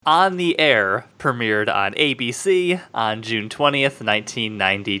On the Air premiered on ABC on June 20th,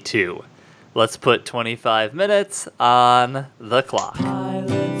 1992. Let's put 25 minutes on the clock.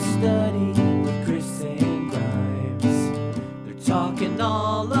 Pilot study with Chris and Grimes. They're talking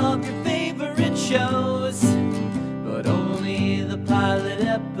all of your favorite shows, but only the pilot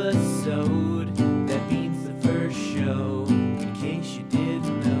episode. That means the first show, in case you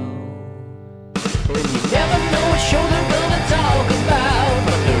didn't know. And you never know what show they're gonna talk about,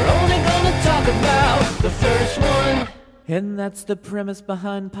 but they're only gonna talk about the first one. And that's the premise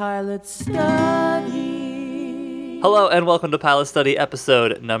behind Pilot Study. Hello and welcome to Pilot Study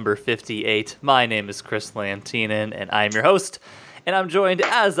episode number 58. My name is Chris Lantinen and I'm your host. And I'm joined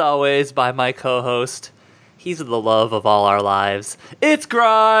as always by my co-host. He's the love of all our lives. It's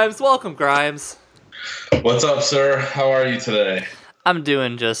Grimes. Welcome, Grimes. What's up, sir? How are you today? I'm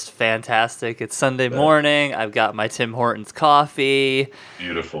doing just fantastic. It's Sunday morning. I've got my Tim Hortons coffee.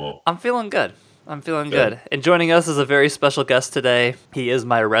 Beautiful. I'm feeling good. Good. And joining us is a very special guest today. He is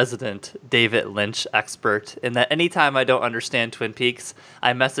my resident David Lynch expert, in that anytime I don't understand Twin Peaks,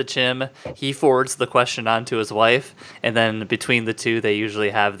 I message him, he forwards the question on to his wife, and then between the two, they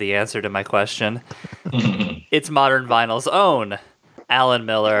usually have the answer to my question. It's Modern Vinyl's own Alan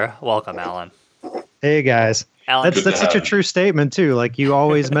Miller. Welcome, Alan. Hey, guys. Alan, That's such a true statement, too. Like, you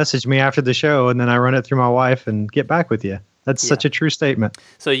always message me after the show, and then I run it through my wife and get back with you. That's such a true statement.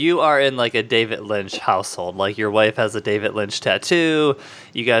 So you are in like a David Lynch household. Like your wife has a David Lynch tattoo.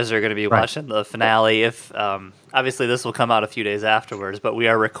 You guys are going to be watching the finale. If obviously this will come out a few days afterwards, but we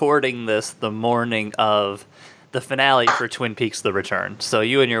are recording this the morning of the finale for Twin Peaks: The Return. So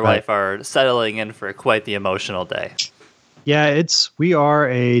you and your wife are settling in for quite the emotional day. Yeah, we are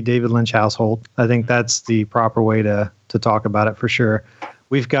a David Lynch household. I think that's the proper way to talk about it for sure.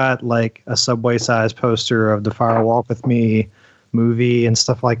 We've got like a Subway-sized poster of the Fire Walk with Me movie and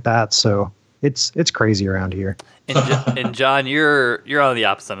stuff like that. So it's crazy around here. And John, you're on the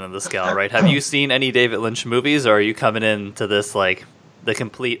opposite end of the scale, right? Have you seen any David Lynch movies, or are you coming into this like the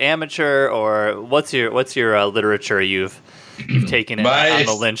complete amateur, or what's your literature you've taken in on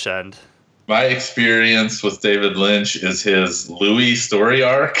the Lynch end? My experience with David Lynch is his Louis story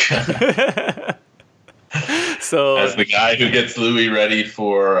arc. So, as the guy who gets Louis ready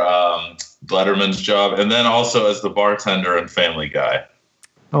for Letterman's job, and then also as the bartender in Family Guy.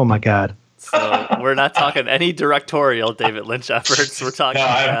 Oh my God! So we're not talking any directorial David Lynch efforts. We're talking. No,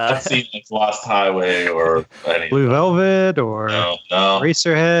 I haven't seen like Lost Highway or any Blue Velvet or no.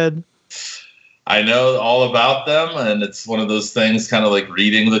 Eraserhead. I know all about them, and it's one of those things, kind of like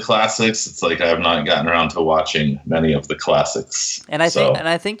reading the classics. It's like I have not gotten around to watching many of the classics. And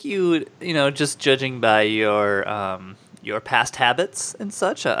I think you just judging by your past habits and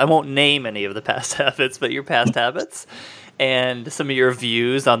such. I won't name any of the past habits, but your past habits and some of your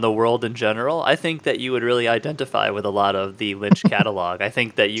views on the world in general. I think that you would really identify with a lot of the Lynch catalog. I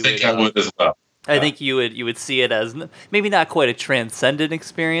think that you I would as well. I think you would see it as maybe not quite a transcendent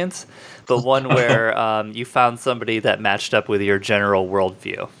experience, but one where you found somebody that matched up with your general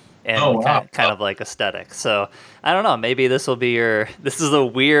worldview and kind of like aesthetic. So I don't know. Maybe this is a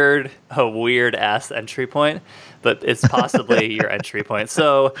weird ass entry point, but it's possibly your entry point.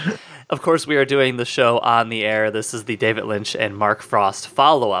 So, of course, we are doing the show on the air. This is the David Lynch and Mark Frost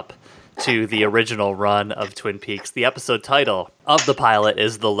follow-up to the original run of Twin Peaks. The episode title of the pilot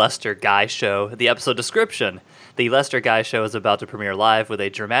is The Lester Guy Show. The episode description: The Lester Guy Show is about to premiere live with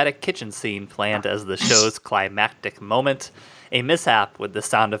a dramatic kitchen scene planned as the show's climactic moment. A mishap with the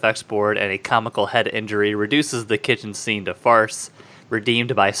sound effects board and a comical head injury reduces the kitchen scene to farce,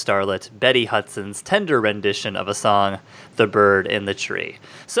 redeemed by starlet Betty Hudson's tender rendition of a song, The Bird in the Tree.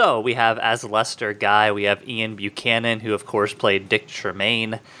 So we have, as Lester Guy, we have Ian Buchanan, who of course played Dick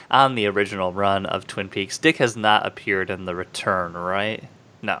Tremaine on the original run of Twin Peaks. Dick has not appeared in The Return, right?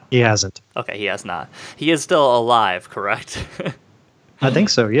 No. He hasn't. Okay, he has not. He is still alive, correct? I think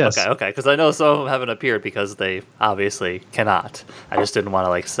so, yes. Okay, because I know some of them haven't appeared because they obviously cannot. I just didn't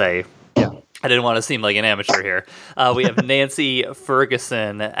want to say... I didn't want to seem like an amateur here. We have Nancy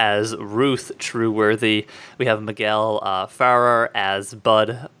Ferguson as Ruth Trueworthy. We have Miguel Farrer as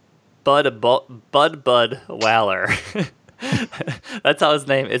Bud Waller. That's how his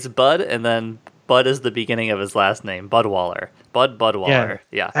name. It's Bud, and then Bud is the beginning of his last name. Bud Waller.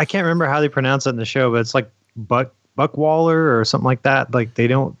 Yeah. I can't remember how they pronounce it in the show, but it's like Buckwaller or something like that. Like they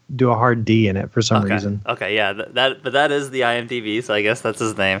don't do a hard D in it for some reason. Okay, yeah, that is the IMDb, so I guess that's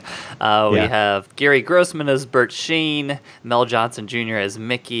his name. We have Gary Grossman as Bert Sheen, Mel Johnson Jr. as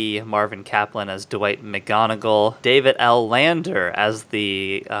Mickey, Marvin Kaplan as Dwight McGonagall, David L. Lander as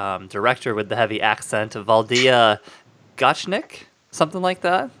the director with the heavy accent, Valdia Gochnik. something like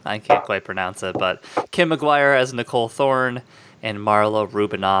that. I can't quite pronounce it, but Kim McGuire as Nicole Thorne and Marla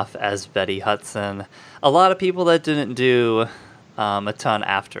Rubinoff as Betty Hudson. A lot of people that didn't do a ton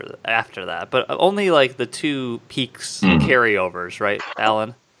after that, but only like the two Peaks carryovers, right,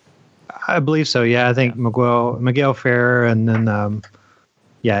 Alan? I believe so. Yeah, I think Miguel Ferrer, and then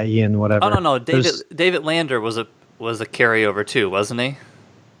Ian whatever. Oh no, David Lander was a carryover too, wasn't he?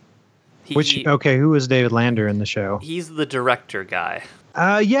 Who was David Lander in the show? He's the director guy.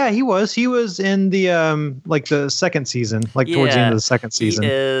 Yeah, he was. He was in the the second season, towards the end of the second season.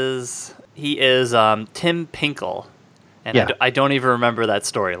 He is Tim Pinkle. And I don't even remember that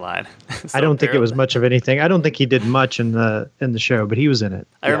storyline. So I don't think it was much of anything. I don't think he did much in the show, but he was in it.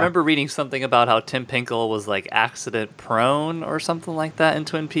 I remember reading something about how Tim Pinkle was like accident prone or something like that in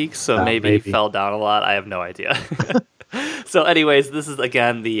Twin Peaks, so maybe he fell down a lot. I have no idea. So anyways, this is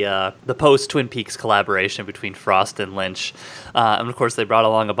again the post Twin Peaks collaboration between Frost and Lynch. And of course they brought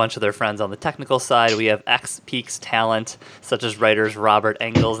along a bunch of their friends on the technical side. We have ex-Peaks talent such as writers Robert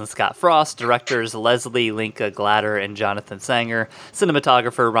Engels and Scott Frost, directors Leslie Linka Glatter and Jonathan Sanger,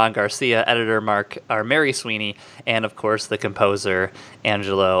 cinematographer Ron Garcia, editor Mary Sweeney, and of course the composer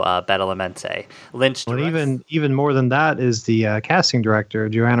Angelo Badalamenti. Lynch directs. Even more than that is the casting director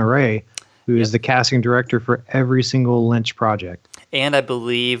Joanna Ray, who is the casting director for every single Lynch project. And I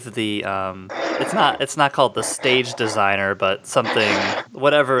believe the it's not called the stage designer, but something,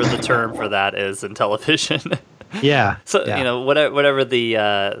 whatever the term for that is in television. Yeah. So whatever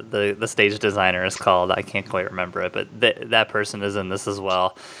the stage designer is called, I can't quite remember it, but that person is in this as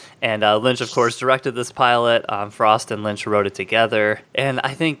well. And Lynch, of course, directed this pilot. Frost and Lynch wrote it together, and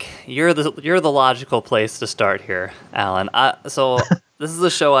I think you're the logical place to start here, Alan. So this is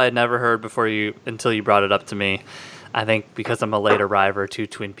a show I had never heard until you brought it up to me. I think because I'm a late arriver to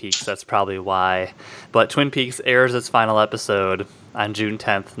Twin Peaks, that's probably why. But Twin Peaks airs its final episode on June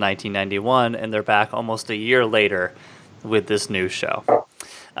 10th, 1991, and they're back almost a year later with this new show.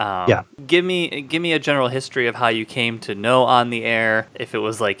 Give me a general history of how you came to know On the Air, if it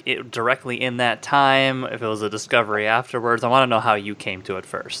was directly in that time, if it was a discovery afterwards. I want to know how you came to it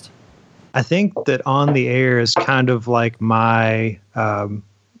first. I think that On the Air is kind of like my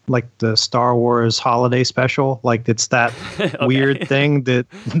the Star Wars holiday special. Like it's that weird thing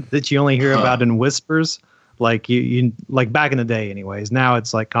that you only hear about in whispers. Like you like back in the day anyways. Now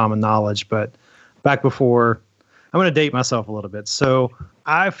it's like common knowledge, but back before, I'm going to date myself a little bit. So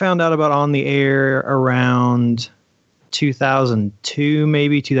I found out about On the Air around 2002,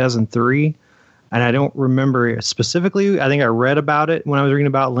 maybe 2003. And I don't remember specifically. I think I read about it when I was reading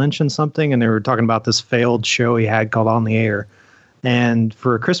about Lynch and something, and they were talking about this failed show he had called On the Air. And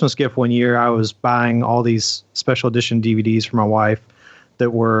for a Christmas gift one year, I was buying all these special edition DVDs for my wife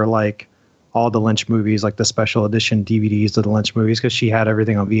that were like all the Lynch movies, like the special edition DVDs of the Lynch movies, because she had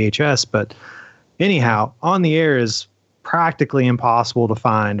everything on VHS. But anyhow, On the Air is practically impossible to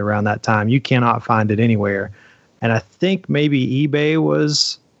find around that time. You cannot find it anywhere. And I think maybe eBay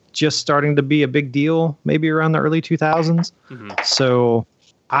was just starting to be a big deal, maybe around the early 2000s. Mm-hmm. So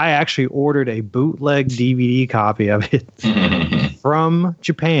I actually ordered a bootleg DVD copy of it from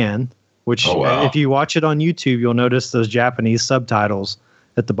Japan, which if you watch it on YouTube, you'll notice those Japanese subtitles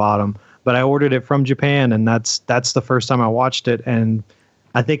at the bottom. But I ordered it from Japan, and that's the first time I watched it. And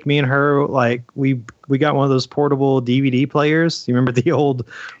I think me and her, like, we got one of those portable DVD players. You remember the old,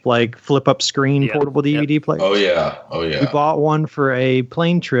 like, flip-up screen portable DVD players? Oh, yeah. We bought one for a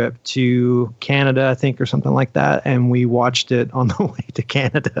plane trip to Canada, I think, or something like that, and we watched it on the way to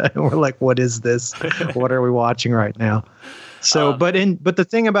Canada. And we're like, what is this? What are we watching right now? So, but the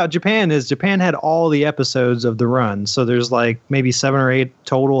thing about Japan is Japan had all the episodes of the run. So there's, like, maybe 7 or 8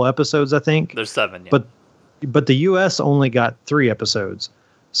 total episodes, I think. There's 7, yeah. But the U.S. only got 3 episodes.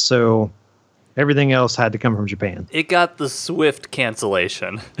 So everything else had to come from Japan. It got the swift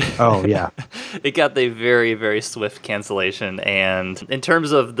cancellation. Oh, yeah. It got the very, very swift cancellation. And in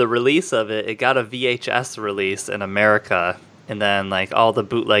terms of the release of it, it got a VHS release in America. And then, like, all the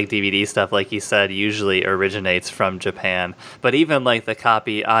bootleg DVD stuff, like you said, usually originates from Japan. But even, like, the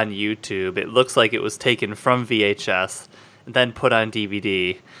copy on YouTube, it looks like it was taken from VHS and then put on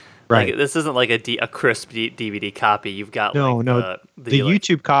DVD. Right. Like, this isn't like a crisp DVD copy. You've got the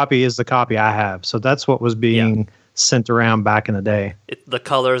YouTube copy is the copy I have. So that's what was being sent around back in the day. The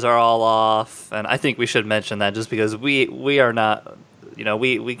colors are all off, and I think we should mention that just because we are not,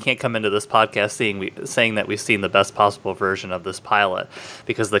 we can't come into this podcast saying that we've seen the best possible version of this pilot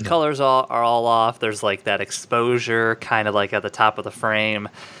because the colors are all off. There's like that exposure kind of like at the top of the frame.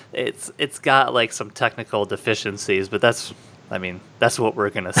 It's got like some technical deficiencies, but that's I mean, that's what we're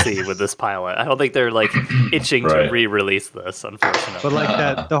going to see with this pilot. I don't think they're like itching to re-release this, unfortunately. But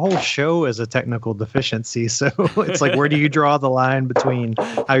like the whole show is a technical deficiency. So it's like, where do you draw the line between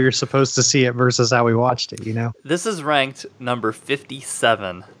how you're supposed to see it versus how we watched it, you know? This is ranked number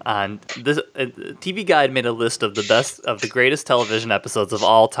 57 on this. TV Guide made a list of the greatest television episodes of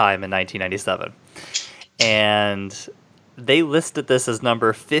all time in 1997. And they listed this as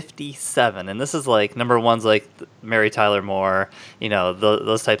number 57, and this is like number one's like Mary Tyler Moore, you know,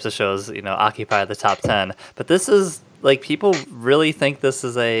 those types of shows, you know, occupy the top 10. But this is like, people really think this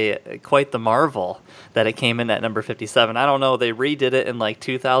is quite the marvel that it came in at number 57. I don't know, they redid it in like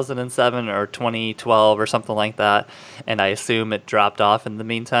 2007 or 2012 or something like that, and I assume it dropped off in the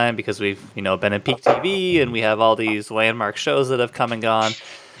meantime because we've, you know, been in peak TV and we have all these landmark shows that have come and gone.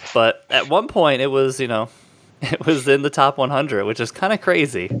 But at one point it was, you know, it was in the top 100, which is kind of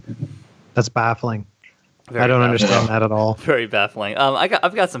crazy. That's baffling. I don't understand that at all. Very baffling.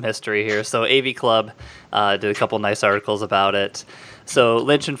 I've got some history here. So AV Club did a couple nice articles about it. So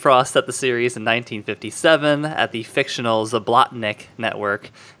Lynch and Frost set the series in 1957 at the fictional Zablotnik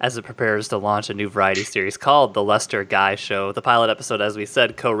Network as it prepares to launch a new variety series called The Lester Guy Show. The pilot episode, as we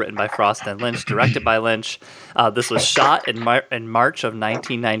said, co-written by Frost and Lynch, directed by Lynch. This was shot in March of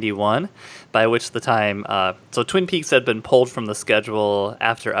 1991, by which the time... so Twin Peaks had been pulled from the schedule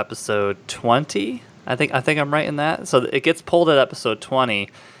after episode 20. I think I'm right in that. So it gets pulled at episode 20,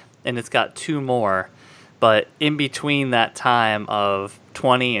 and it's got 2 more. But in between that time of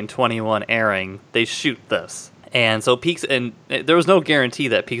 20 and 21 airing, they shoot this. And so Peaks, and there was no guarantee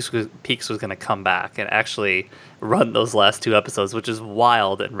that Peaks was going to come back and actually run those last 2 episodes, which is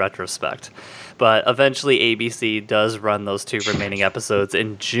wild in retrospect. But eventually ABC does run those 2 remaining episodes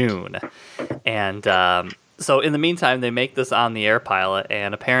in June. And so in the meantime, they make this on-the-air pilot,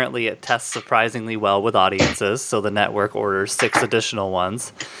 and apparently it tests surprisingly well with audiences, so the network orders 6 additional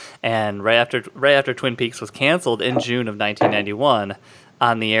ones. And right after Twin Peaks was canceled in June of 1991,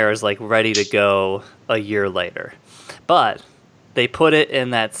 On the Air is like ready to go a year later. But they put it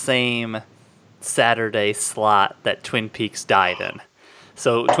in that same Saturday slot that Twin Peaks died in.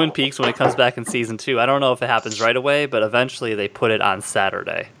 So Twin Peaks, when it comes back in season 2, I don't know if it happens right away, but eventually they put it on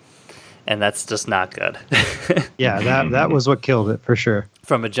Saturday. And that's just not good. Yeah, that was what killed it, for sure.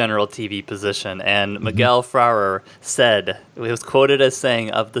 From a general TV position. And Miguel Ferrer said, it was quoted as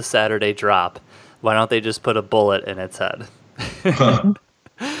saying, of the Saturday drop, why don't they just put a bullet in its head?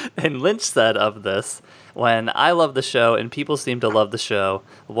 And Lynch said of this, when I love the show and people seem to love the show,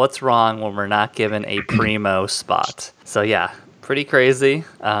 what's wrong when we're not given a primo spot? So yeah, pretty crazy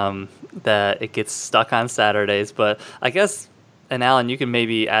that it gets stuck on Saturdays. But I guess... And Alan, you can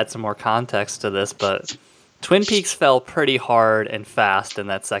maybe add some more context to this, but Twin Peaks fell pretty hard and fast in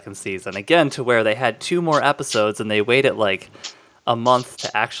that second season. Again, to where they had 2 more episodes and they waited like a month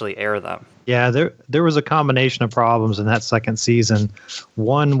to actually air them. Yeah, there was a combination of problems in that second season.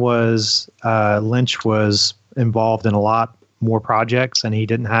 One was Lynch was involved in a lot more projects, and he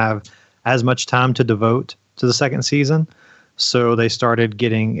didn't have as much time to devote to the second season. So they started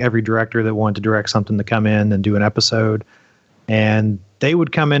getting every director that wanted to direct something to come in and do an episode. And they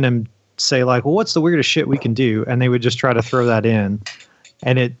would come in and say, like, well, what's the weirdest shit we can do? And they would just try to throw that in.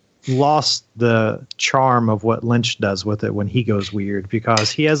 And it lost the charm of what Lynch does with it when he goes weird,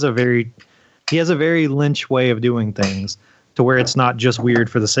 because he has a very Lynch way of doing things, to where it's not just weird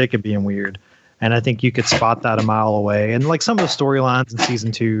for the sake of being weird. And I think you could spot that a mile away. And like some of the storylines in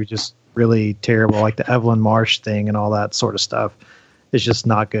season 2, just really terrible, like the Evelyn Marsh thing and all that sort of stuff is just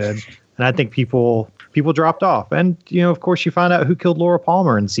not good. And I think people dropped off. And, you know, of course, you find out who killed Laura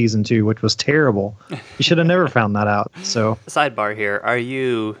Palmer in season 2, which was terrible. You should have never found that out. So, sidebar here.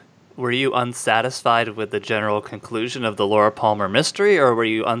 Were you unsatisfied with the general conclusion of the Laura Palmer mystery, or were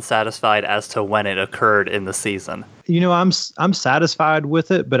you unsatisfied as to when it occurred in the season? You know, I'm satisfied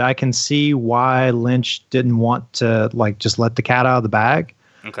with it, but I can see why Lynch didn't want to like just let the cat out of the bag.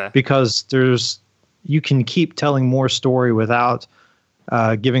 Okay. Because you can keep telling more story without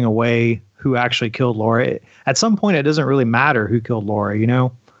giving away who actually killed Laura. At some point, it doesn't really matter who killed Laura, you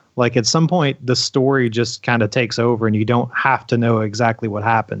know? Like, at some point, the story just kind of takes over, and you don't have to know exactly what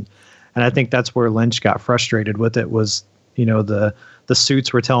happened. And I think that's where Lynch got frustrated with it, was, you know, the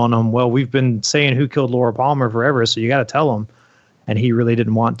suits were telling him, well, we've been saying who killed Laura Palmer forever, so you got to tell him. And he really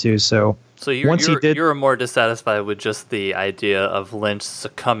didn't want to, so you're more dissatisfied with just the idea of Lynch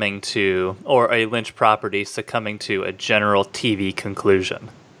succumbing to, or a Lynch property succumbing to, a general TV conclusion.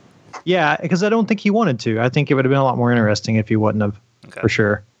 Yeah, because I don't think he wanted to. I think it would have been a lot more interesting if he wouldn't have, for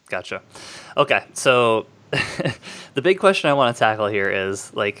sure. Gotcha. Okay, so the big question I want to tackle here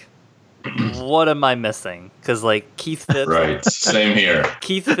is, like, what am I missing? Because like Keith Phipps, right? Same here.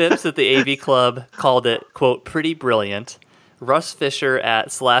 Keith Phipps at the AV Club called it, quote, pretty brilliant. Russ Fisher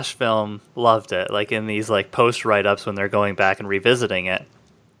at Slash Film loved it, like in these like post write-ups when they're going back and revisiting it.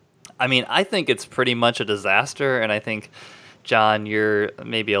 I mean, I think it's pretty much a disaster, and I think, John, you're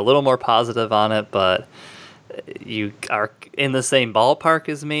maybe a little more positive on it, but you are in the same ballpark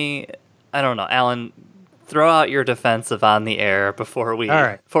as me. I don't know. Alan, throw out your defensive on the air before we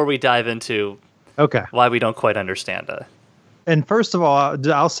dive into why we don't quite understand it. And first of all,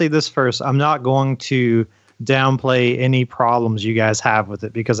 I'll say this first. I'm not going to downplay any problems you guys have with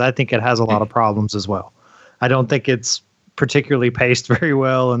it, because I think it has a lot of problems as well. I don't think it's particularly paced very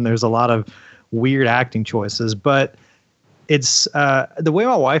well, and there's a lot of weird acting choices, but it's the way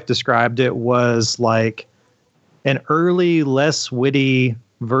my wife described it was like an early, less witty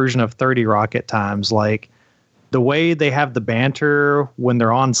version of 30 Rock at times. Like the way they have the banter when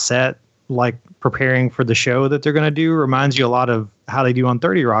they're on set, like preparing for the show that they're going to do, reminds you a lot of how they do on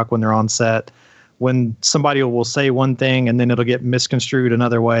 30 Rock when they're on set, when somebody will say one thing and then it'll get misconstrued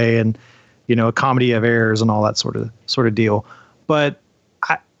another way, and you know, a comedy of errors and all that sort of deal. But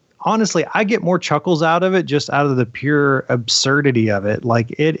honestly, I get more chuckles out of it just out of the pure absurdity of it.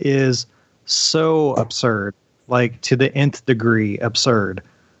 Like, it is so absurd, like to the nth degree absurd.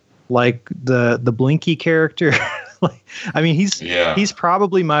 Like the Blinky character, like, I mean, he's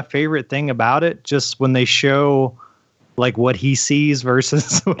probably my favorite thing about it. Just when they show like what he sees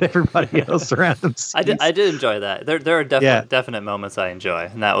versus what everybody else around him sees. I did enjoy that. There are definite moments I enjoy,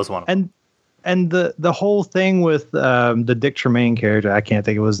 and that was one of them. And the whole thing with the Dick Tremaine character, I can't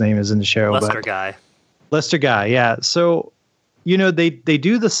think of what his name is in the show. Lester Guy, yeah. So, you know, they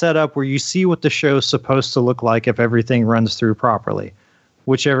do the setup where you see what the show's supposed to look like if everything runs through properly.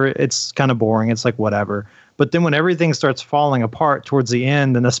 Whichever, it's kind of boring. It's like, whatever. But then when everything starts falling apart towards the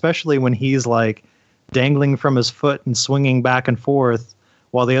end, and especially when he's like dangling from his foot and swinging back and forth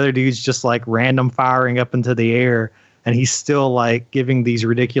while the other dude's just like random firing up into the air, and he's still like giving these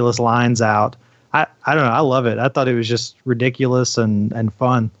ridiculous lines out. I don't know. I love it. I thought it was just ridiculous and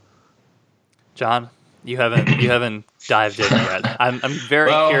fun. John, you haven't dived in yet. I'm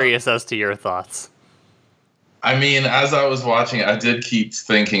very curious as to your thoughts. I mean, as I was watching, I did keep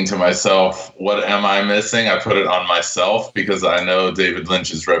thinking to myself, what am I missing? I put it on myself because I know David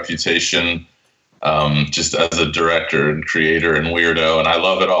Lynch's reputation just as a director and creator and weirdo, and I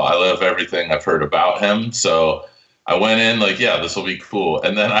love it all. I love everything I've heard about him. So I went in like, yeah, this will be cool.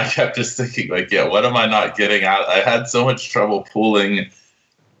 And then I kept just thinking like, yeah, what am I not getting out? I had so much trouble pulling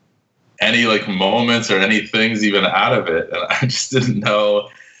any like moments or any things even out of it. And I just didn't know.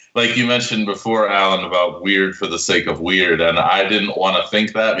 Like you mentioned before, Alan, about weird for the sake of weird. And I didn't want to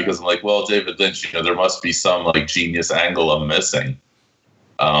think that because I'm like, well, David Lynch, you know, there must be some like genius angle I'm missing.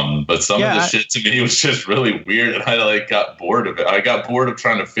 But some of the shit to me was just really weird. And I like got bored of it. I got bored of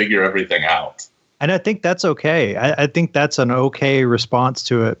trying to figure everything out. And I think that's okay. I think that's an okay response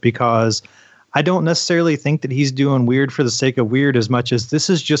to it, because I don't necessarily think that he's doing weird for the sake of weird as much as this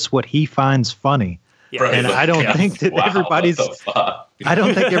is just what he finds funny. Yeah. Right. And I don't think that everybody's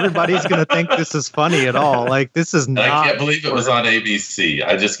going to think this is funny at all. Like, this is not. I can't believe it was on ABC.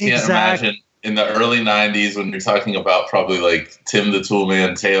 I just can't imagine in the early 90s when you're talking about probably like Tim the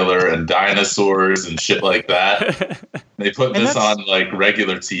Toolman Taylor and dinosaurs and shit like that. They put this on like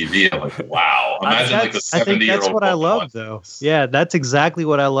regular TV. I'm like, wow. Imagine like a 70-year-old. I think that's what I love, though. Yeah, that's exactly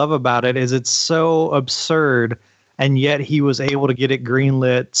what I love about it. Is it's so absurd, and yet he was able to get it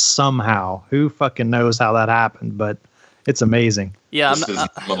greenlit somehow. Who fucking knows how that happened? But it's amazing. Yeah,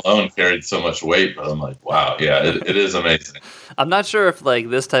 Malone carried so much weight, but I'm like, wow, yeah, it is amazing. I'm not sure if like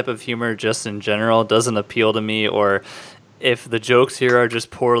this type of humor just in general doesn't appeal to me, or if the jokes here are just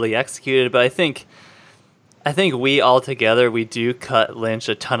poorly executed. But I think we all together, we do cut Lynch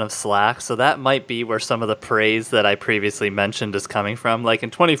a ton of slack. So that might be where some of the praise that I previously mentioned is coming from. Like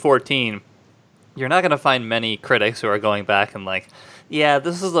in 2014, you're not going to find many critics who are going back and like, yeah,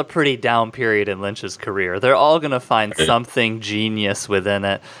 this is a pretty down period in Lynch's career. They're all going to find something genius within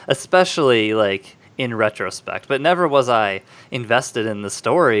it, especially like in retrospect. But never was I invested in the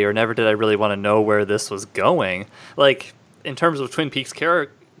story, or never did I really want to know where this was going. Like, in terms of Twin Peaks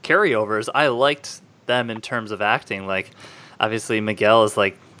carryovers, I liked them in terms of acting. Like, obviously Miguel is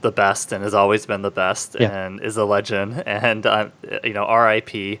like the best and has always been the best and is a legend, and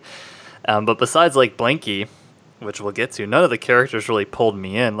R.I.P. But besides like Blinky, which we'll get to, none of the characters really pulled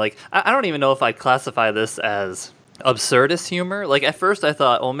me in. Like, I don't even know if I'd classify this as absurdist humor. Like at first I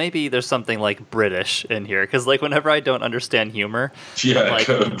thought, well, maybe there's something like British in here, because like whenever I don't understand humor, like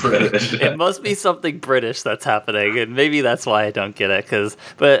British, it must be something British that's happening, and maybe that's why I don't get it.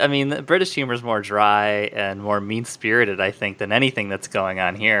 But I mean, British humor is more dry and more mean spirited, I think, than anything that's going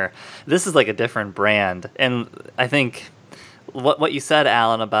on here. This is like a different brand, and I think what you said,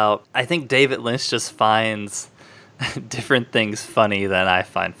 Alan, about I think David Lynch just finds different things funny than I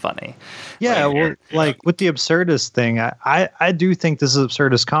find funny. Yeah, well, like with the absurdist thing, I do think this is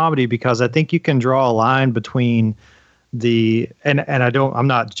absurdist comedy, because I think you can draw a line between and I'm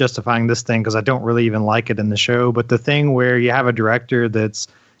not justifying this thing because I don't really even like it in the show, but the thing where you have a director that's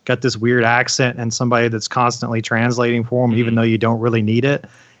got this weird accent and somebody that's constantly translating for him, even though you don't really need it.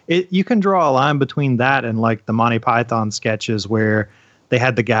 You can draw a line between that and like the Monty Python sketches where they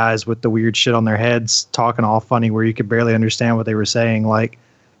had the guys with the weird shit on their heads talking all funny where you could barely understand what they were saying. Like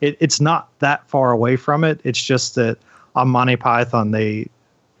it's not that far away from it. It's just that on Monty Python, they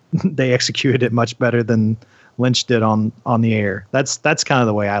executed it much better than Lynch did on the air. That's kind of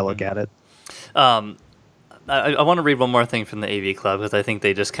the way I look at it. I want to read one more thing from the AV Club because I think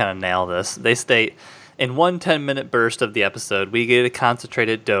they just kind of nail this. They state, in one 10-minute burst of the episode, we get a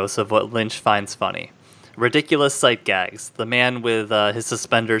concentrated dose of what Lynch finds funny. Ridiculous sight gags, the man with his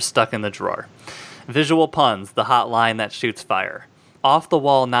suspenders stuck in the drawer. Visual puns, the hot line that shoots fire.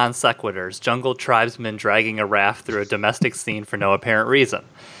 Off-the-wall non sequiturs, jungle tribesmen dragging a raft through a domestic scene for no apparent reason.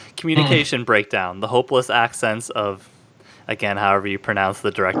 Communication breakdown, the hopeless accents of, again, however you pronounce the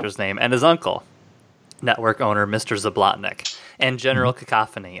director's name, and his uncle, network owner Mr. Zablotnik, and general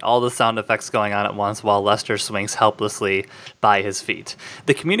cacophony, all the sound effects going on at once while Lester swings helplessly by his feet.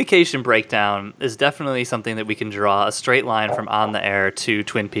 The communication breakdown is definitely something that we can draw a straight line from On the Air to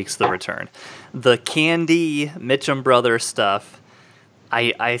Twin Peaks: The Return. The Candy Mitchum Brothers stuff,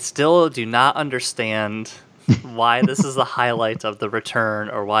 I still do not understand why this is the highlight of The Return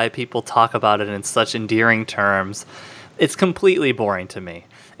or why people talk about it in such endearing terms. It's completely boring to me.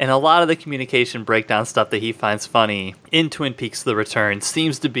 And a lot of the communication breakdown stuff that he finds funny in Twin Peaks: The Return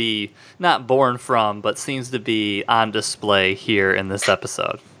seems to be not born from, but seems to be on display here in this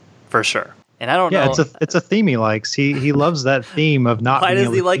episode, for sure. And I don't know. Yeah, it's a theme he likes. He loves that theme of not being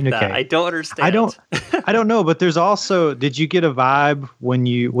able to communicate. Why does he like that? I don't understand. I don't know, but there's also, did you get a vibe when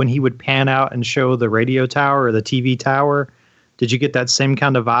he would pan out and show the radio tower or the TV tower? Did you get that same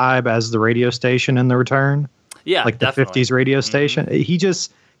kind of vibe as the radio station in The Return? Yeah, like definitely. The 50s radio station.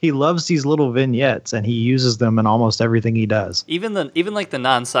 He loves these little vignettes, and he uses them in almost everything he does. Even like the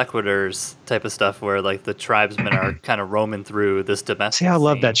non sequiturs type of stuff, where like the tribesmen are kind of roaming through this domestic. See, I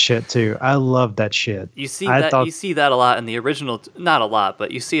love scene. that shit too. I love that shit. You see that a lot in the original. Not a lot,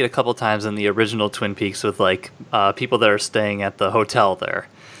 but you see it a couple times in the original Twin Peaks with like people that are staying at the hotel there.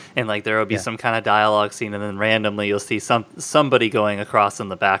 And like there will be some kind of dialogue scene, and then randomly you'll see somebody going across in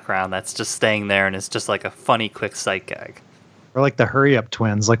the background that's just staying there, and it's just like a funny, quick sight gag. Or like the Hurry Up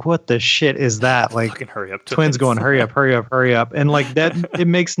Twins. Like, what the shit is that? Like, fucking Hurry Up Twins going, hurry up, hurry up, hurry up. And like that, it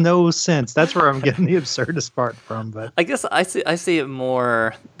makes no sense. That's where I'm getting the absurdist part from. But I guess I see it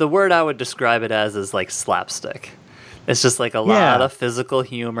more, the word I would describe it as is like slapstick. It's just like a lot of physical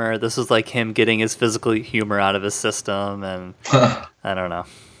humor. This was like him getting his physical humor out of his system, and I don't know.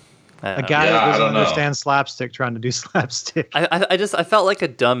 A guy that doesn't understand slapstick trying to do slapstick. I felt like a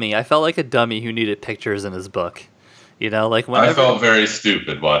dummy. I felt like a dummy who needed pictures in his book. You know, like I felt very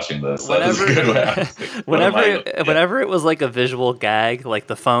stupid watching this. Whenever it was like a visual gag, like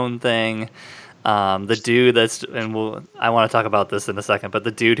the phone thing, the dude I want to talk about this in a second, but the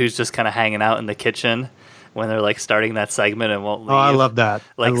dude who's just kind of hanging out in the kitchen when they're like starting that segment and won't leave. Oh, I love that.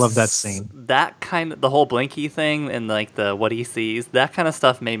 Like, I love that scene. That kind of, the whole Blinky thing and like the what he sees, that kind of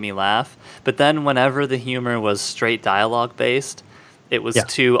stuff made me laugh. But then whenever the humor was straight dialogue based, it was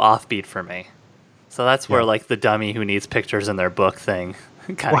too offbeat for me. So that's where like the dummy who needs pictures in their book thing.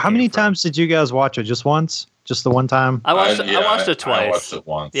 Well, how many times did you guys watch it? Just once? Just the one time? I watched it twice. I watched it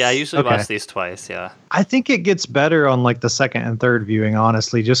once. Yeah, I usually watch these twice. Yeah. I think it gets better on like the second and third viewing,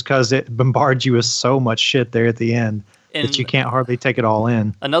 honestly, just because it bombards you with so much shit there at the end that you can't hardly take it all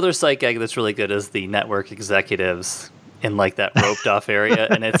in. Another sight gag that's really good is the network executives in like that roped off area,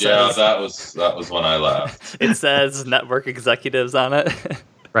 and it says, that was when I laughed. It says network executives on it.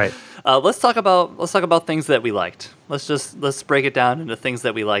 Right. Let's talk about things that we liked. Let's break it down into things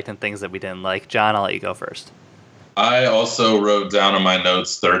that we liked and things that we didn't like. John, I'll let you go first. I also wrote down in my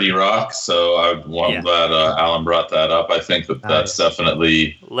notes 30 Rock, so I'm glad Alan brought that up. I think that's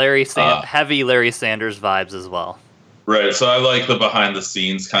definitely heavy Larry Sanders vibes as well. Right. So I like the behind the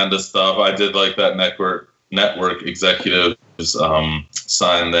scenes kind of stuff. I did like that network executives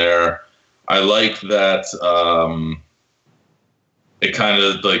sign there. I like that it kind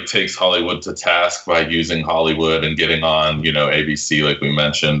of like takes Hollywood to task by using Hollywood and getting on, ABC, like we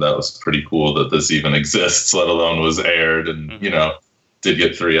mentioned. That was pretty cool that this even exists, let alone was aired and, did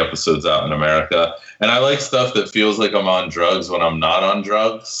get 3 episodes out in America. And I like stuff that feels like I'm on drugs when I'm not on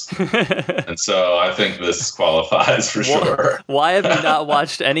drugs. And so I think this qualifies for sure. Why have you not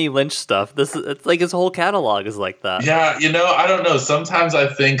watched any Lynch stuff? It's like his whole catalog is like that. Yeah, I don't know. Sometimes I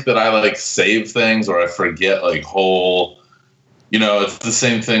think that I like save things or I forget like whole, it's the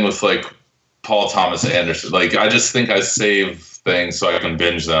same thing with like Paul Thomas Anderson. Like I just think I save things so I can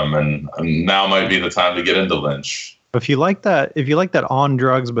binge them, and now might be the time to get into Lynch. If you like that on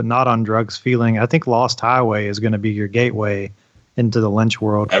drugs but not on drugs feeling, I think Lost Highway is going to be your gateway into the Lynch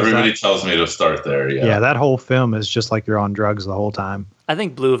world. Everybody tells me to start there. Yeah, that whole film is just like you're on drugs the whole time. I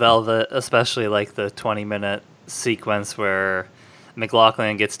think Blue Velvet, especially like the 20-minute sequence where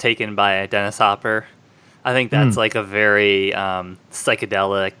McLaughlin gets taken by a Dennis Hopper. I think that's like a very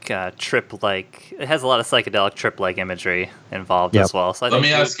psychedelic trip-like. It has a lot of psychedelic trip-like imagery involved as well. So let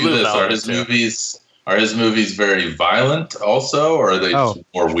me ask you this: Are his movies very violent also, or are they just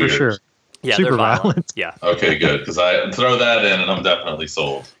more weird? For sure. Yeah, super they're violent. violent. Yeah. Okay, good, because I throw that in and I'm definitely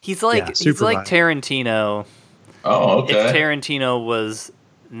sold. He's like Tarantino. Oh, okay. If Tarantino was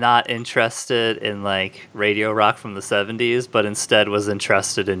not interested in like radio rock from the 70s, but instead was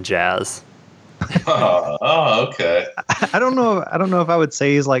interested in jazz. Oh, okay. I don't know if I would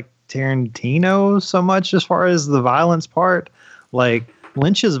say he's like Tarantino so much as far as the violence part. Like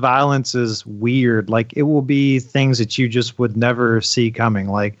Lynch's violence is weird. Like it will be things that you just would never see coming.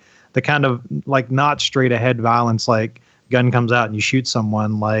 Like the kind of like not straight ahead violence, like gun comes out and you shoot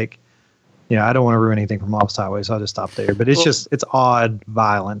someone. Like, I don't want to ruin anything from Lost Highway, so I'll just stop there. But it's odd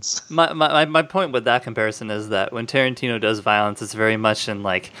violence. My point with that comparison is that when Tarantino does violence, it's very much in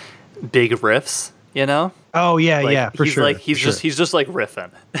like big riffs, Oh yeah, like, for sure. Like he's just like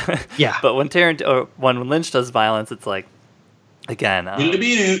riffing. Yeah. But when Lynch does violence, it's like again,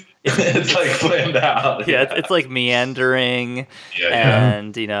 it's like planned out. Yeah, it's like meandering,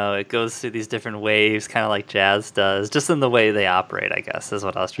 and it goes through these different waves, kind of like jazz does, just in the way they operate. I guess is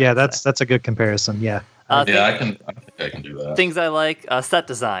what I was trying to say. That's a good comparison. Yeah. I think I can do that. Things I like: set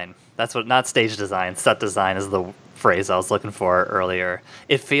design. That's what, not stage design. Set design is the phrase I was looking for earlier.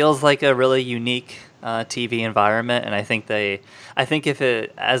 It feels like a really unique TV environment, and I think if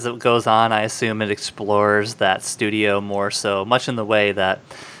it, as it goes on, I assume it explores that studio more so, much in the way that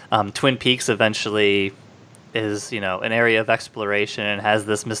Twin Peaks eventually is, an area of exploration and has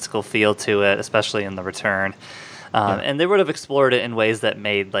this mystical feel to it, especially in The Return. And they would have explored it in ways that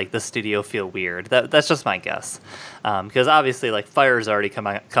made like the studio feel weird. That's just my guess, because obviously like fire's already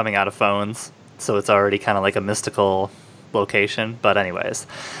coming out of phones, so it's already kind of like a mystical location. But anyways,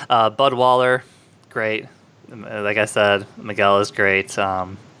 Bud Waller, great. Like I said, Miguel is great. I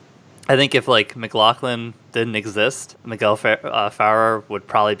think if like McLaughlin didn't exist, Miguel Ferrer would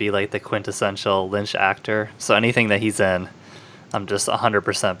probably be like the quintessential Lynch actor. So anything that he's in, I'm just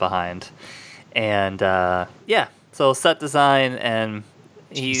 100% behind. And so set design, and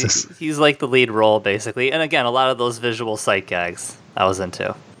he's like the lead role basically. And again, a lot of those visual sight gags I was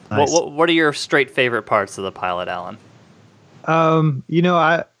into. Nice. What are your straight favorite parts of the pilot, Alan?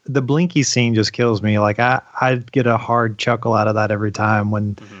 The Blinky scene just kills me. Like I get a hard chuckle out of that every time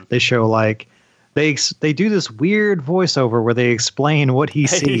when they show like they do this weird voiceover where they explain what he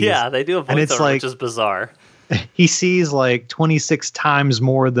sees. Yeah, they do a voiceover, which is bizarre. He sees like 26 times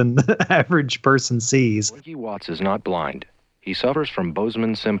more than the average person sees. Blinky Watts is not blind. He suffers from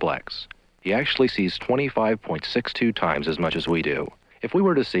Bozeman simplex. He actually sees 25.62 times as much as we do. If we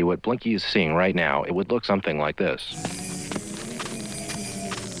were to see what Blinky is seeing right now, it would look something like this.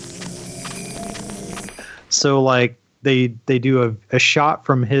 So like they do a shot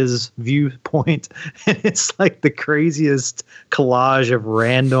from his viewpoint, and it's like the craziest collage of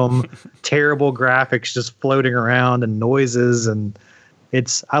random terrible graphics just floating around and noises, and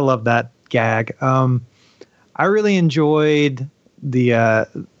I love that gag. I really enjoyed the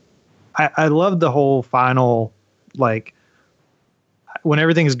I love the whole final, like when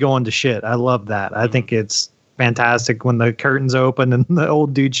everything's going to shit. I love that. I think it's fantastic when the curtains open and the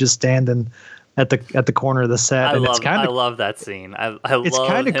old dude's just standing at the corner of the set. I love that scene. It's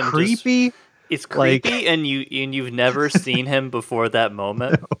kind of creepy. It's creepy, and you've never seen him before that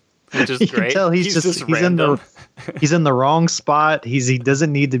moment, which is great. You can tell he's in the wrong spot. He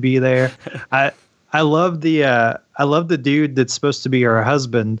doesn't need to be there. I love the dude that's supposed to be her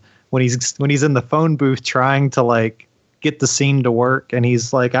husband when he's in the phone booth trying to like get the scene to work, and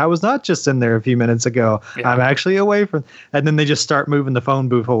he's like, I was not just in there a few minutes ago. Yeah. I'm actually away from, and then they just start moving the phone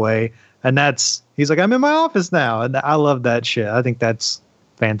booth away. And he's like, I'm in my office now. And I love that shit. I think that's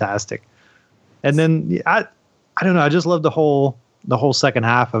fantastic. And then I don't know. I just love the whole second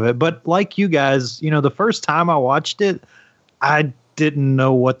half of it. But like you guys, the first time I watched it, I didn't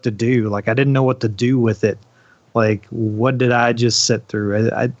know what to do. Like, I didn't know what to do with it. Like, what did I just sit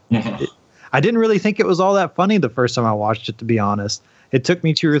through? I didn't really think it was all that funny the first time I watched it, to be honest. It took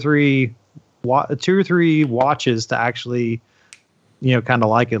me two or three watches to actually, kind of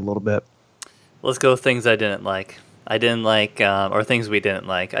like it a little bit. Let's go with things I didn't like. Or things we didn't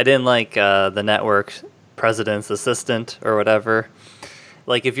like. I didn't like the network president's assistant or whatever.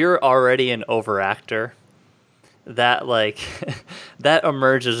 Like, if you're already an overactor, that that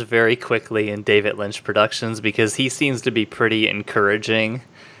emerges very quickly in David Lynch productions, because he seems to be pretty encouraging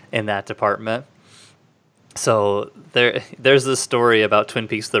in that department. So there's this story about Twin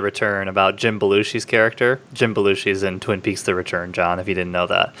Peaks: The Return about Jim Belushi's character. Jim Belushi's in Twin Peaks: The Return, John, if you didn't know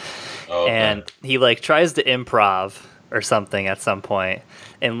that. Oh, okay. And he tries to improv or something at some point,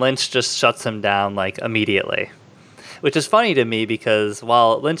 and Lynch just shuts him down immediately. Which is funny to me, because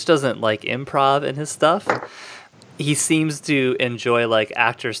while Lynch doesn't like improv in his stuff, he seems to enjoy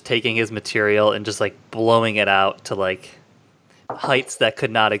actors taking his material and just blowing it out to heights that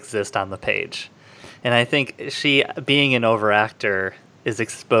could not exist on the page. And I think she, being an overactor, is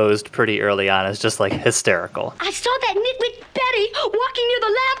exposed pretty early on as just hysterical. I saw that nitwit Betty walking near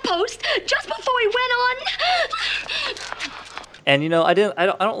the lamppost just before he went on. And I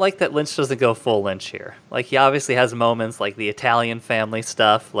don't like that Lynch doesn't go full Lynch here. He obviously has moments like the Italian family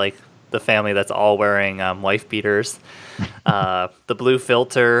stuff, the family that's all wearing wife beaters, the blue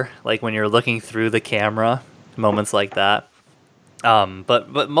filter, when you're looking through the camera, moments like that.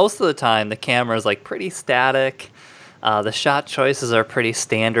 But most of the time the camera is pretty static. The shot choices are pretty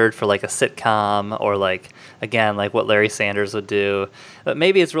standard for a sitcom, or again what Larry Sanders would do. But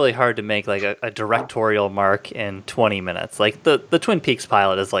maybe it's really hard to make a directorial mark in 20 minutes. The Twin Peaks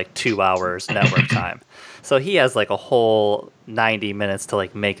pilot is 2 hours network time. So he has a whole 90 minutes to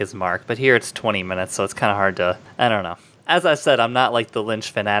make his mark. But here it's 20 minutes, so it's kind of hard to, I don't know. As I said, I'm not the Lynch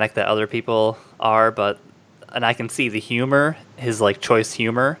fanatic that other people are, and I can see the humor, his choice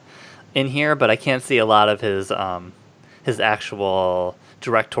humor in here, but I can't see a lot of his actual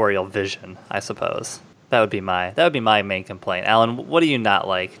directorial vision, I suppose. That would be my main complaint. Alan, what do you not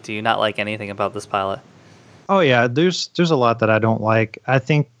like? Do you not like anything about this pilot? Oh yeah, there's a lot that I don't like. I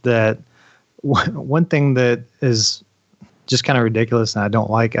think that one thing that is just kind of ridiculous and I don't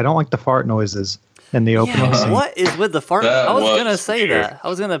like the fart noises in the opening scene. What is with the fart? I was gonna say that. I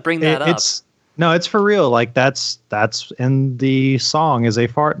was gonna bring that up. It's for real. That's in the song is a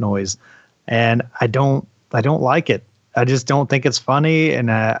fart noise, and I don't like it. I just don't think it's funny,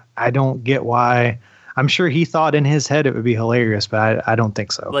 and I don't get why. I'm sure he thought in his head it would be hilarious, but I don't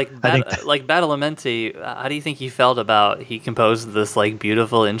think so. Badalamenti, how do you think he felt about he composed this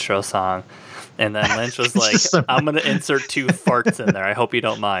beautiful intro song, and then Lynch was like, I'm going to insert 2 farts in there. I hope you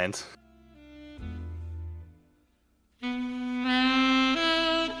don't mind.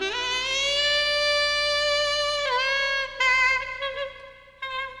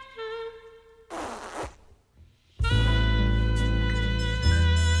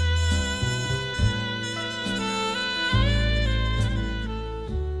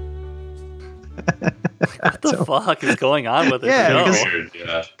 What the fuck is going on with this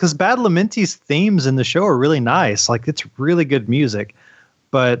show? Because Badalamenti's themes in the show are really nice. It's really good music.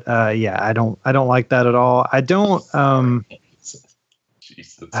 But I don't like that at all. I don't.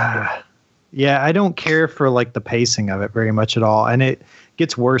 Jesus. I don't care for the pacing of it very much at all, and it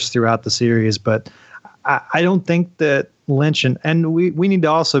gets worse throughout the series. But I don't think that Lynch and we need to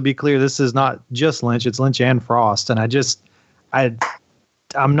also be clear. This is not just Lynch; it's Lynch and Frost. And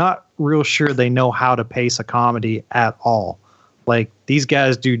I'm not real sure they know how to pace a comedy at all. These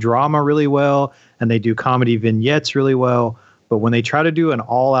guys do drama really well, and they do comedy vignettes really well. But when they try to do an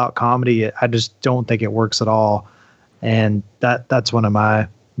all-out comedy, I just don't think it works at all. And that's one of my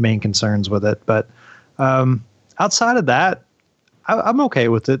main concerns with it. But outside of that, I'm okay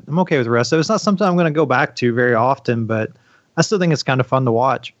with it. I'm okay with the rest of it. It's not something I'm going to go back to very often, but I still think it's kind of fun to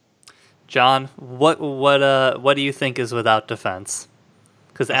watch. John, what do you think is Without Defense?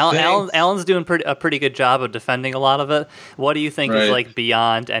 Because Alan's doing a pretty good job of defending a lot of it. What do you think is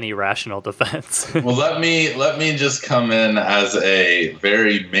beyond any rational defense? Well, let me just come in as a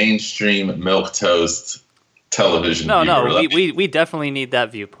very mainstream milquetoast television viewer. We definitely need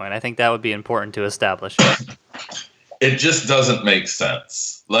that viewpoint. I think that would be important to establish. it just doesn't make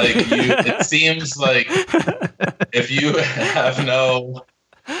sense. Like it seems like if you have no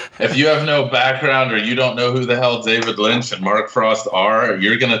background or you don't know who the hell David Lynch and Mark Frost are,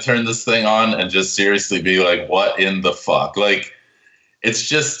 you're going to turn this thing on and just seriously be like, what in the fuck? Like, it's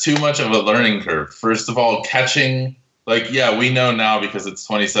just too much of a learning curve. First of all, catching, like, yeah, we know now because it's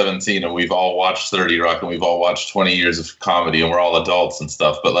 2017 and we've all watched 30 Rock and we've all watched 20 years of comedy and we're all adults and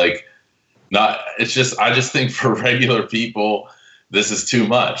stuff. But like, I just think for regular people, this is too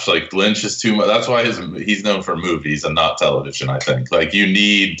much. Like, Lynch is too much. That's why he's known for movies and not television, I think. Like, you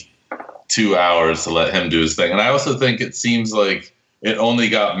need 2 hours to let him do his thing. And I also think it seems like it only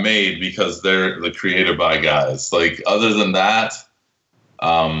got made because they're the created by guys. Like, other than that,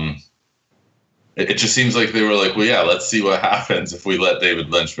 it just seems like they were like, well, yeah, let's see what happens if we let David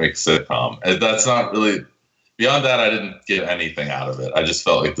Lynch make a sitcom. And that's not really, beyond that, I didn't get anything out of it. I just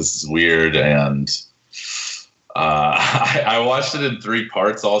felt like this is weird, and I watched it in 3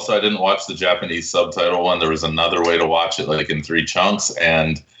 parts. Also, I didn't watch the Japanese subtitle one. There was another way to watch it, like in 3 chunks,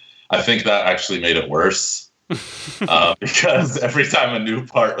 and I think that actually made it worse because every time a new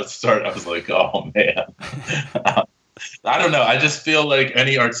part would start, I was like, oh man. I don't know. I just feel like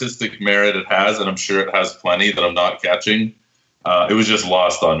any artistic merit it has, and I'm sure it has plenty that I'm not catching, it was just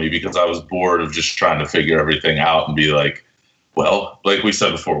lost on me because I was bored of just trying to figure everything out and be like, well, like we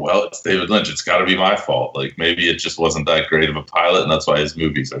said before, well, it's David Lynch. It's got to be my fault. Like, maybe it just wasn't that great of a pilot, and that's why his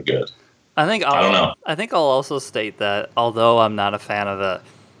movies are good. I don't know. I think I'll also state that although I'm not a fan of it,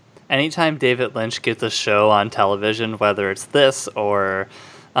 anytime David Lynch gets a show on television, whether it's this or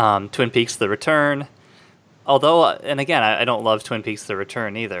Twin Peaks: The Return, although, and again, I don't love Twin Peaks: The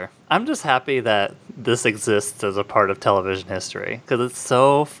Return either, I'm just happy that this exists as a part of television history because it's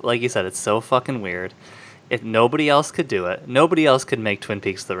so, like you said, it's so fucking weird. If nobody else could do it, nobody else could make Twin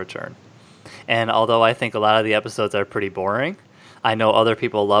Peaks: The Return. And although I think a lot of the episodes are pretty boring, I know other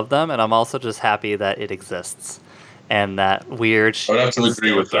people love them, and I'm also just happy that it exists and that weird shit. I would have to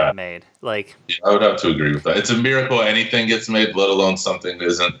agree with that. Made. Like, yeah, I would have to agree with that. It's a miracle anything gets made, let alone something that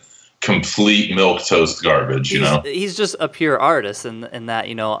isn't complete milquetoast garbage. He's just a pure artist, in that,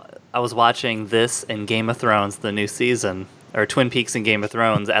 I was watching this and Game of Thrones, the new season, or Twin Peaks and Game of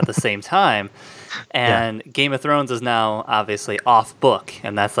Thrones at the same time. And yeah. Game of Thrones is now obviously off book,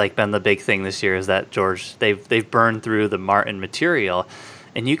 and that's like been the big thing this year is that they've burned through the Martin material,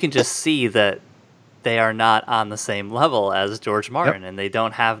 and you can just see that they are not on the same level as George Martin, and they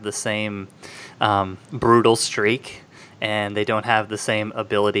don't have the same brutal streak, and they don't have the same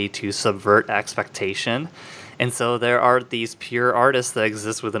ability to subvert expectation. And so there are these pure artists that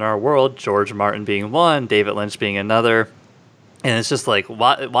exist within our world, George Martin being one, David Lynch being another. And it's just like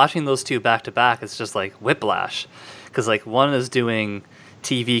watching those two back to back, it's just like whiplash. Because like one is doing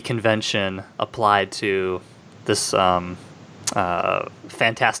TV convention applied to this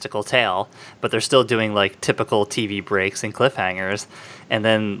fantastical tale, but they're still doing like typical TV breaks and cliffhangers. And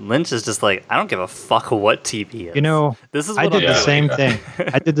then Lynch is just like, I don't give a fuck what TV is. This is what I did the same thing.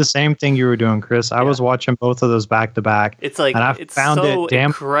 I did the same thing you were doing, Chris. I was watching both of those back to back. It's like, and I it's found so it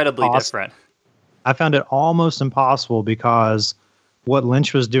incredibly different. I found it almost impossible because what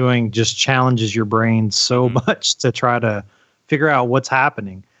Lynch was doing just challenges your brain so much to try to figure out what's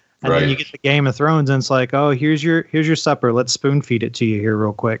happening. And then you get the Game of Thrones and it's like, oh, here's your supper. Let's spoon feed it to you here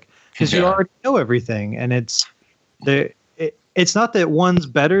real quick. Because you already know everything. And it's not that one's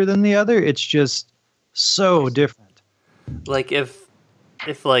better than the other. It's just so different. Like if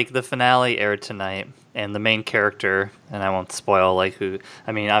like the finale aired tonight and the main character, and I won't spoil like who,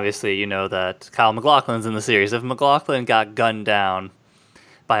 I mean, obviously you know that Kyle MacLachlan's in the series. If MacLachlan got gunned down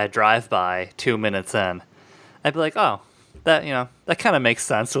by a drive-by 2 minutes in, I'd be like, oh, that kind of makes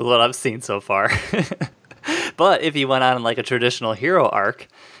sense with what I've seen so far. But if he went on like a traditional hero arc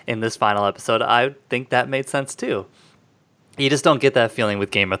in this final episode, I think that made sense too. You just don't get that feeling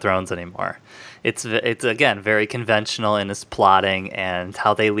with Game of Thrones anymore. It's again very conventional in its plotting and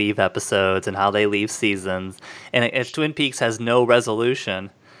how they leave episodes and how they leave seasons. And if Twin Peaks has no resolution,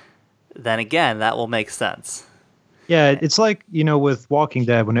 then again that will make sense. Yeah, it's like, with Walking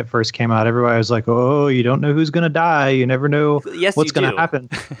Dead when it first came out, everybody was like, "Oh, you don't know who's going to die. You never know what's going to happen."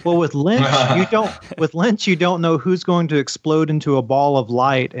 Well, with Lynch, you don't know who's going to explode into a ball of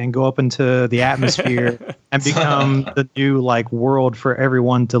light and go up into the atmosphere and become the new world for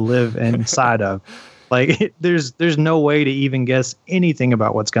everyone to live inside of. There's no way to even guess anything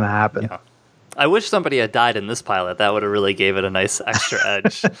about what's going to happen. Yeah. I wish somebody had died in this pilot. That would have really gave it a nice extra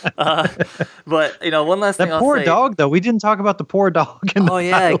edge. But, one last thing I'll say. That poor dog, though. We didn't talk about the poor dog.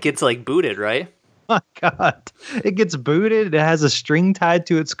 It gets, booted, right? Oh, my God. It gets booted. It has a string tied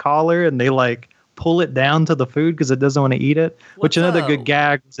to its collar, and they, pull it down to the food because it doesn't want to eat it. Which another good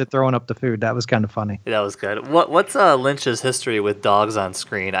gag was it throwing up the food. That was kind of funny. That was good. What's Lynch's history with dogs on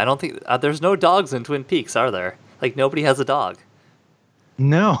screen? I don't think there's no dogs in Twin Peaks, are there? Like nobody has a dog.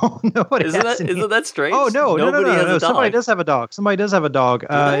 No, nobody. Isn't that strange? Oh no, nobody has a dog. Somebody does have a dog. Somebody does have a dog.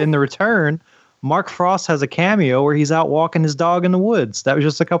 In The Return, Mark Frost has a cameo where he's out walking his dog in the woods. That was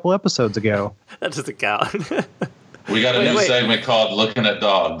just a couple episodes ago. That doesn't count. We got a new segment called Looking at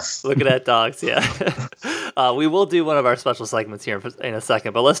Dogs. Looking at Dogs, yeah. We will do one of our special segments here in a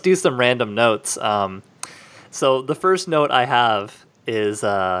second, but let's do some random notes. So the first note I have is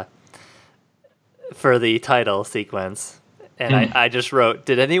for the title sequence. And I just wrote,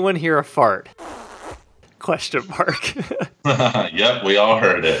 did anyone hear a fart? ? Yep, we all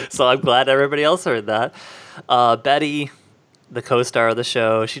heard it. So I'm glad everybody else heard that. Betty, the co-star of the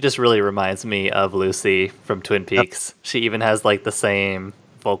show, she just really reminds me of Lucy from Twin Peaks. Yep. She even has like the same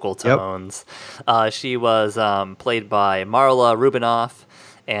vocal tones. Yep. She was played by Marla Rubinoff,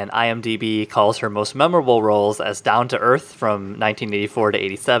 and IMDb calls her most memorable roles as Down to Earth from 1984 to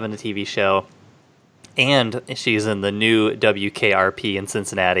 87, a TV show. And she's in the new WKRP in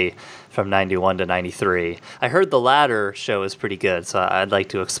Cincinnati from 91 to 93. I heard the latter show is pretty good, so I'd like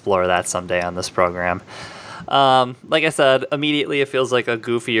to explore that someday on this program. Like I said, immediately it feels like a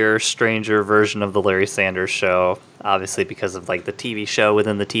goofier, stranger version of the Larry Sanders Show, obviously because of like the TV show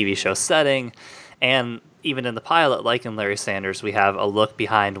within the TV show setting. And even in the pilot, like in Larry Sanders, we have a look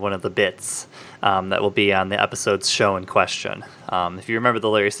behind one of the bits that will be on the episode's show in question. If you remember the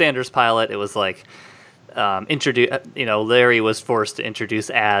Larry Sanders pilot, it was like Larry was forced to introduce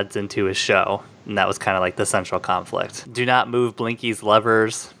ads into his show, and that was kind of like the central conflict. Do not move Blinky's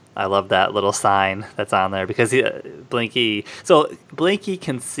levers. I love that little sign that's on there because Blinky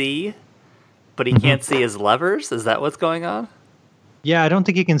can see, but he can't see his levers. Is that what's going on? Yeah, I don't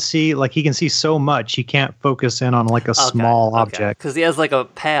think he can see. Like he can see so much, he can't focus in on like a small object. Because he has like a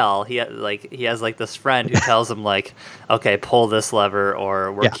pal. He has like this friend who tells him like, okay, pull this lever,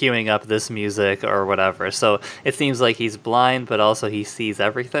 or we're queuing up this music or whatever. So it seems like he's blind, but also he sees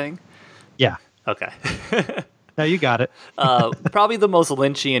everything. Yeah. Okay. No, you got it. Probably the most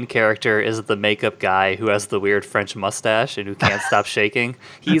Lynchian character is the makeup guy who has the weird French mustache and who can't stop shaking.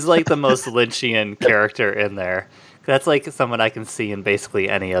 He's like the most Lynchian character in there. That's like someone I can see in basically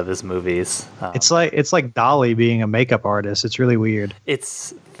any of his movies. It's like Dolly being a makeup artist. It's really weird.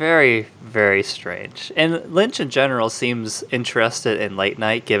 It's very, very strange. And Lynch in general seems interested in late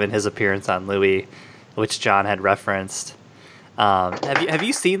night, given his appearance on Louie, which John had referenced. Have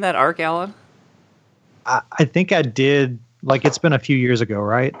you seen that arc, Alan? I think I did. Like it's been a few years ago,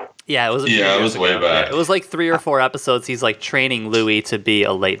 right? Yeah, it was. It was way back. It was like 3 or 4 episodes. He's like training Louie to be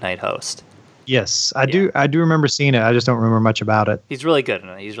a late night host. Yes, I do. I do remember seeing it. I just don't remember much about it. He's really good in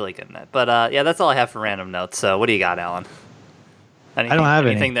it. But yeah, that's all I have for random notes. So what do you got, Alan? I don't have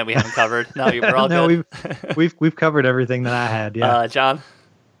anything that we haven't covered. No, we're all good. No, we've covered everything that I had. Yeah, John.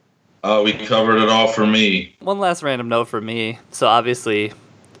 We covered it all for me. One last random note for me. So obviously,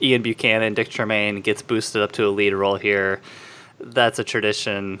 Ian Buchanan, Dick Tremaine gets boosted up to a lead role here. That's a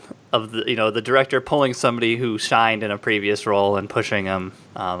tradition of the director pulling somebody who shined in a previous role and pushing them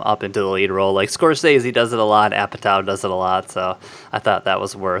up into the lead role. Like Scorsese does it a lot, Apatow does it a lot. So I thought that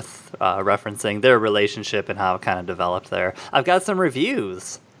was worth referencing their relationship and how it kind of developed there. I've got some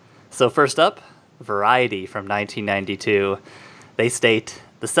reviews. So first up, Variety from 1992. They state,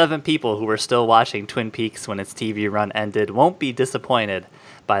 the 7 people who were still watching Twin Peaks when its TV run ended won't be disappointed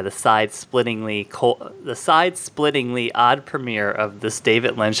by the side-splittingly odd premiere of this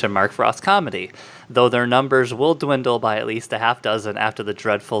David Lynch and Mark Frost comedy, though their numbers will dwindle by at least a half dozen after the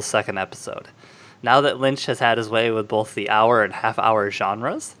dreadful second episode. Now that Lynch has had his way with both the hour and half-hour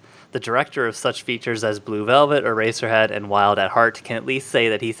genres, the director of such features as Blue Velvet, Eraserhead, and Wild at Heart can at least say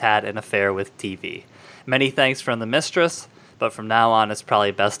that he's had an affair with TV. Many thanks from the mistress, but from now on it's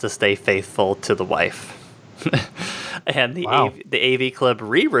probably best to stay faithful to the wife. And the AV Club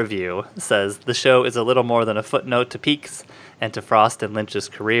re-review says, the show is a little more than a footnote to Peaks and to Frost and Lynch's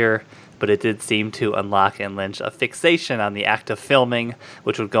career, but it did seem to unlock in Lynch a fixation on the act of filming,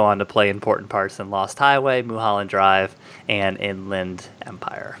 which would go on to play important parts in Lost Highway, Mulholland Drive, and Inland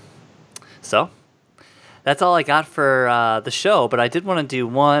Empire. So, that's all I got for the show, but I did want to do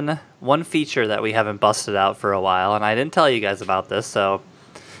one feature that we haven't busted out for a while, and I didn't tell you guys about this, so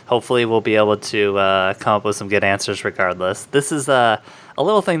hopefully we'll be able to come up with some good answers regardless. This is a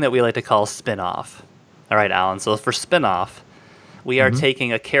little thing that we like to call spin-off. All right, Alan, so for spin-off, we are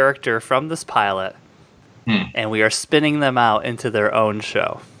taking a character from this pilot and we are spinning them out into their own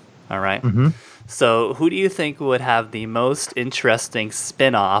show. All right? So, who do you think would have the most interesting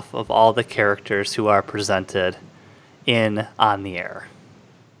spin-off of all the characters who are presented in On the Air?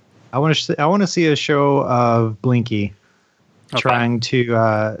 I want to see a show of Blinky trying to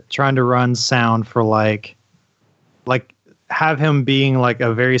run sound for like have him being like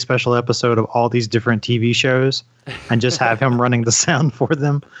a very special episode of all these different TV shows, and just have him running the sound for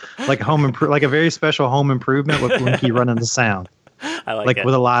them, like like a very special Home Improvement with Blinky running the sound. I like it.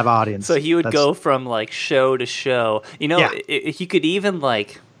 With a live audience. So he would go from like show to show. You know, he could even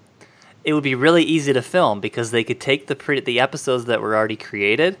like. It would be really easy to film because they could take the episodes that were already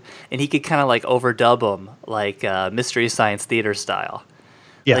created, and he could kind of like overdub them like Mystery Science Theater style.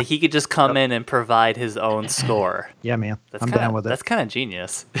 Yeah. Like he could just come in and provide his own score. Yeah, man. I'm down with it. That's kind of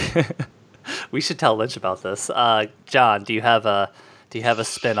genius. We should tell Lynch about this. John, do you have a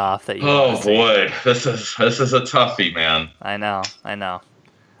spin-off that you want to see? Boy, this is a toughie, man. I know.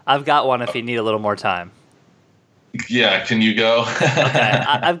 I've got one if you need a little more time. Yeah, can you go? Okay,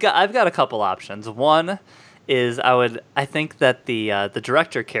 I've got a couple options. One is I think that the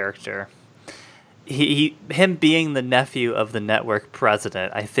director character, him being the nephew of the network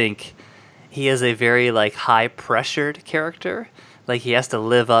president, I think he is a very like high pressured character. Like he has to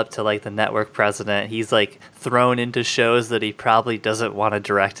live up to like the network president. He's like thrown into shows that he probably doesn't want to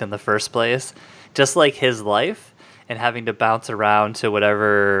direct in the first place, just like his life, and having to bounce around to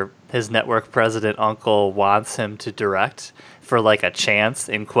whatever his network president uncle wants him to direct for like a chance,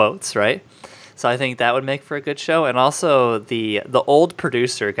 in quotes, right? So I think that would make for a good show. And also the old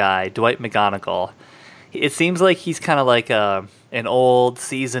producer guy, Dwight McGonigal, it seems like he's kind of like an old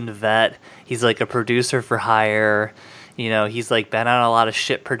seasoned vet. He's like a producer for hire. You know, he's like been on a lot of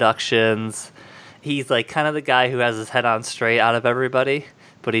shit productions. He's like kind of the guy who has his head on straight out of everybody,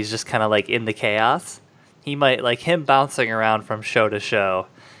 but he's just kind of like in the chaos. He might like him bouncing around from show to show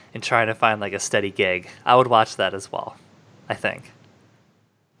and trying to find like a steady gig. I would watch that as well, I think.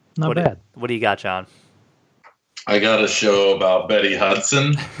 Not bad. What do you got, John? I got a show about Betty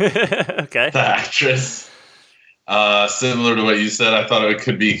Hudson, okay, the actress. Similar to what you said, I thought it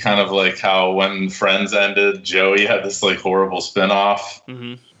could be kind of like how when Friends ended, Joey had this like horrible spinoff.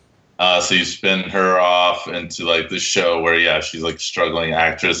 Mm-hmm. So you spin her off into like this show where, she's like a struggling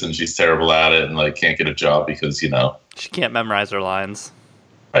actress and she's terrible at it and like can't get a job because, she can't memorize her lines.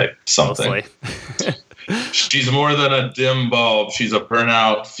 Right, something. She's more than a dim bulb. She's a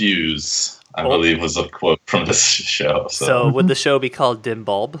burnout fuse, I believe was a quote from this show. So would the show be called Dim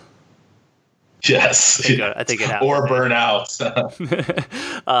Bulb? Yes. I think it happens. Or Burnout.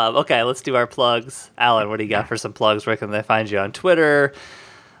 Okay, let's do our plugs. Alan, what do you got for some plugs? Where can they find you on Twitter?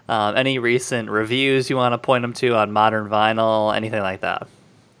 Any recent reviews you want to point them to on Modern Vinyl? Anything like that?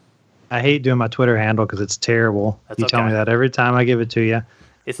 I hate doing my Twitter handle because it's terrible. You tell me that every time I give it to you.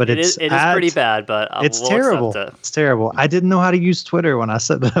 It is pretty bad, but it's terrible. It's terrible. I didn't know how to use Twitter when I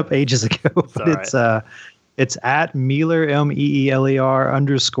set it up ages ago. But it's at Mealer MEELER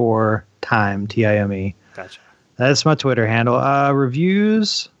 _time TIME. Gotcha. That's my Twitter handle.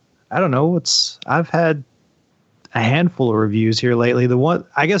 Reviews. I don't know. I've had a handful of reviews here lately. One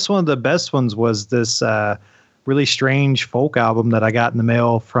of the best ones was this really strange folk album that I got in the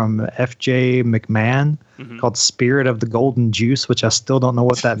mail from F.J. McMahon called Spirit of the Golden Juice, which I still don't know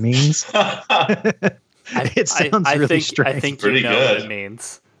what that means. It sounds really strange. I think you know what it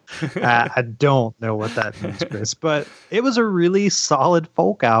means. I don't know what that means, Chris, but it was a really solid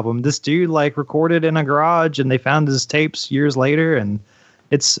folk album. This dude like recorded in a garage and they found his tapes years later, and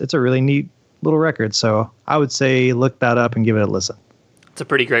it's a really neat little record. So I would say look that up and give it a listen. It's a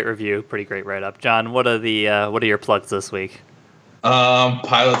pretty great review, pretty great write-up. John, what are your plugs this week?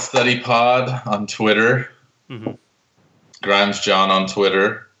 Pilot Study Pod on Twitter. Mm-hmm. Grimes John on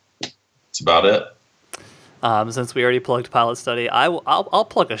Twitter. That's about it. Since we already plugged Pilot Study, I'll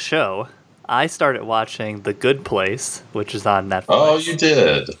plug a show. I started watching The Good Place, which is on Netflix. Oh, you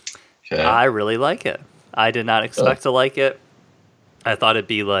did? Okay. I really like it. I did not expect to like it. I thought it'd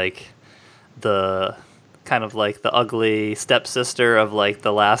be like the kind of like the ugly stepsister of like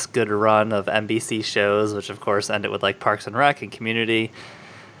the last good run of NBC shows, which of course ended with like Parks and Rec and Community.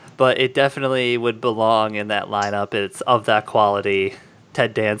 But it definitely would belong in that lineup. It's of that quality.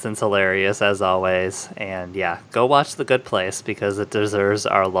 Ted Danson's hilarious as always, and go watch The Good Place because it deserves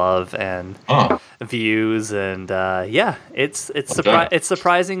our love and views, and it's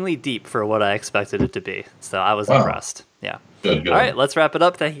surprisingly deep for what I expected it to be. So I was impressed. Yeah. Good. All right, let's wrap it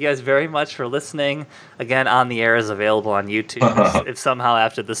up. Thank you guys very much for listening. Again, On the Air is available on YouTube. If somehow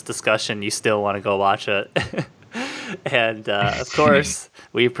after this discussion you still want to go watch it. And of course,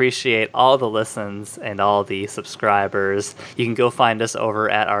 we appreciate all the listens and all the subscribers. You can go find us over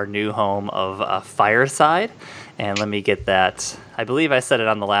at our new home of Fireside. And let me get that. I believe I said it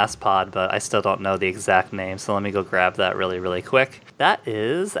on the last pod, but I still don't know the exact name. So let me go grab that really, really quick. That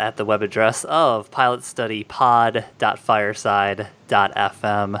is at the web address of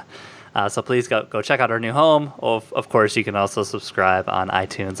pilotstudypod.fireside.fm. So please go check out our new home. Of course, you can also subscribe on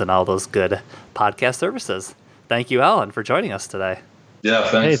iTunes and all those good podcast services. Thank you, Alan, for joining us today. Yeah,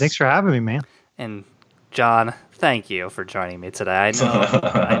 thanks. Hey, thanks for having me, man. And John, thank you for joining me today. I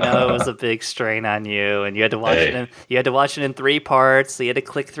know it was a big strain on you, and you had to watch it. You had to watch it in 3 parts. So you had to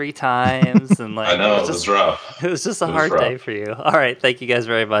click 3 times, and I know it was rough. It was just a hard day for you. All right, thank you guys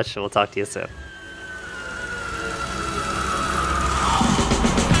very much. We'll talk to you soon.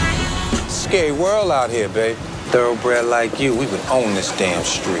 Scary world out here, babe. Thoroughbred like you, we would own this damn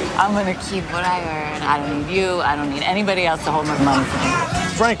street. I'm gonna keep what I earn. I don't need you. I don't need anybody else to hold my money for me.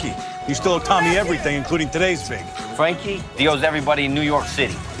 Frankie, you still owe Tommy everything, including today's fee. Frankie, he owes everybody in New York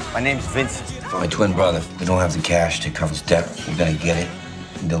City. My name's Vincent. My twin brother. We don't have the cash to cover his debt. We gotta get it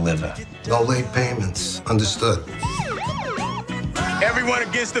and deliver. No late payments. Understood. Everyone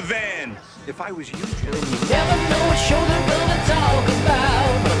against the van. If I was you, Never know what show they're gonna talk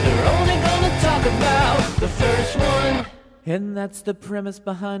about, but they're only gonna talk about the first one. And that's the premise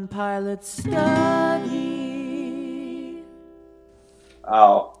behind Pilot Study.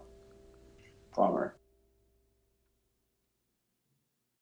 Oh, bummer.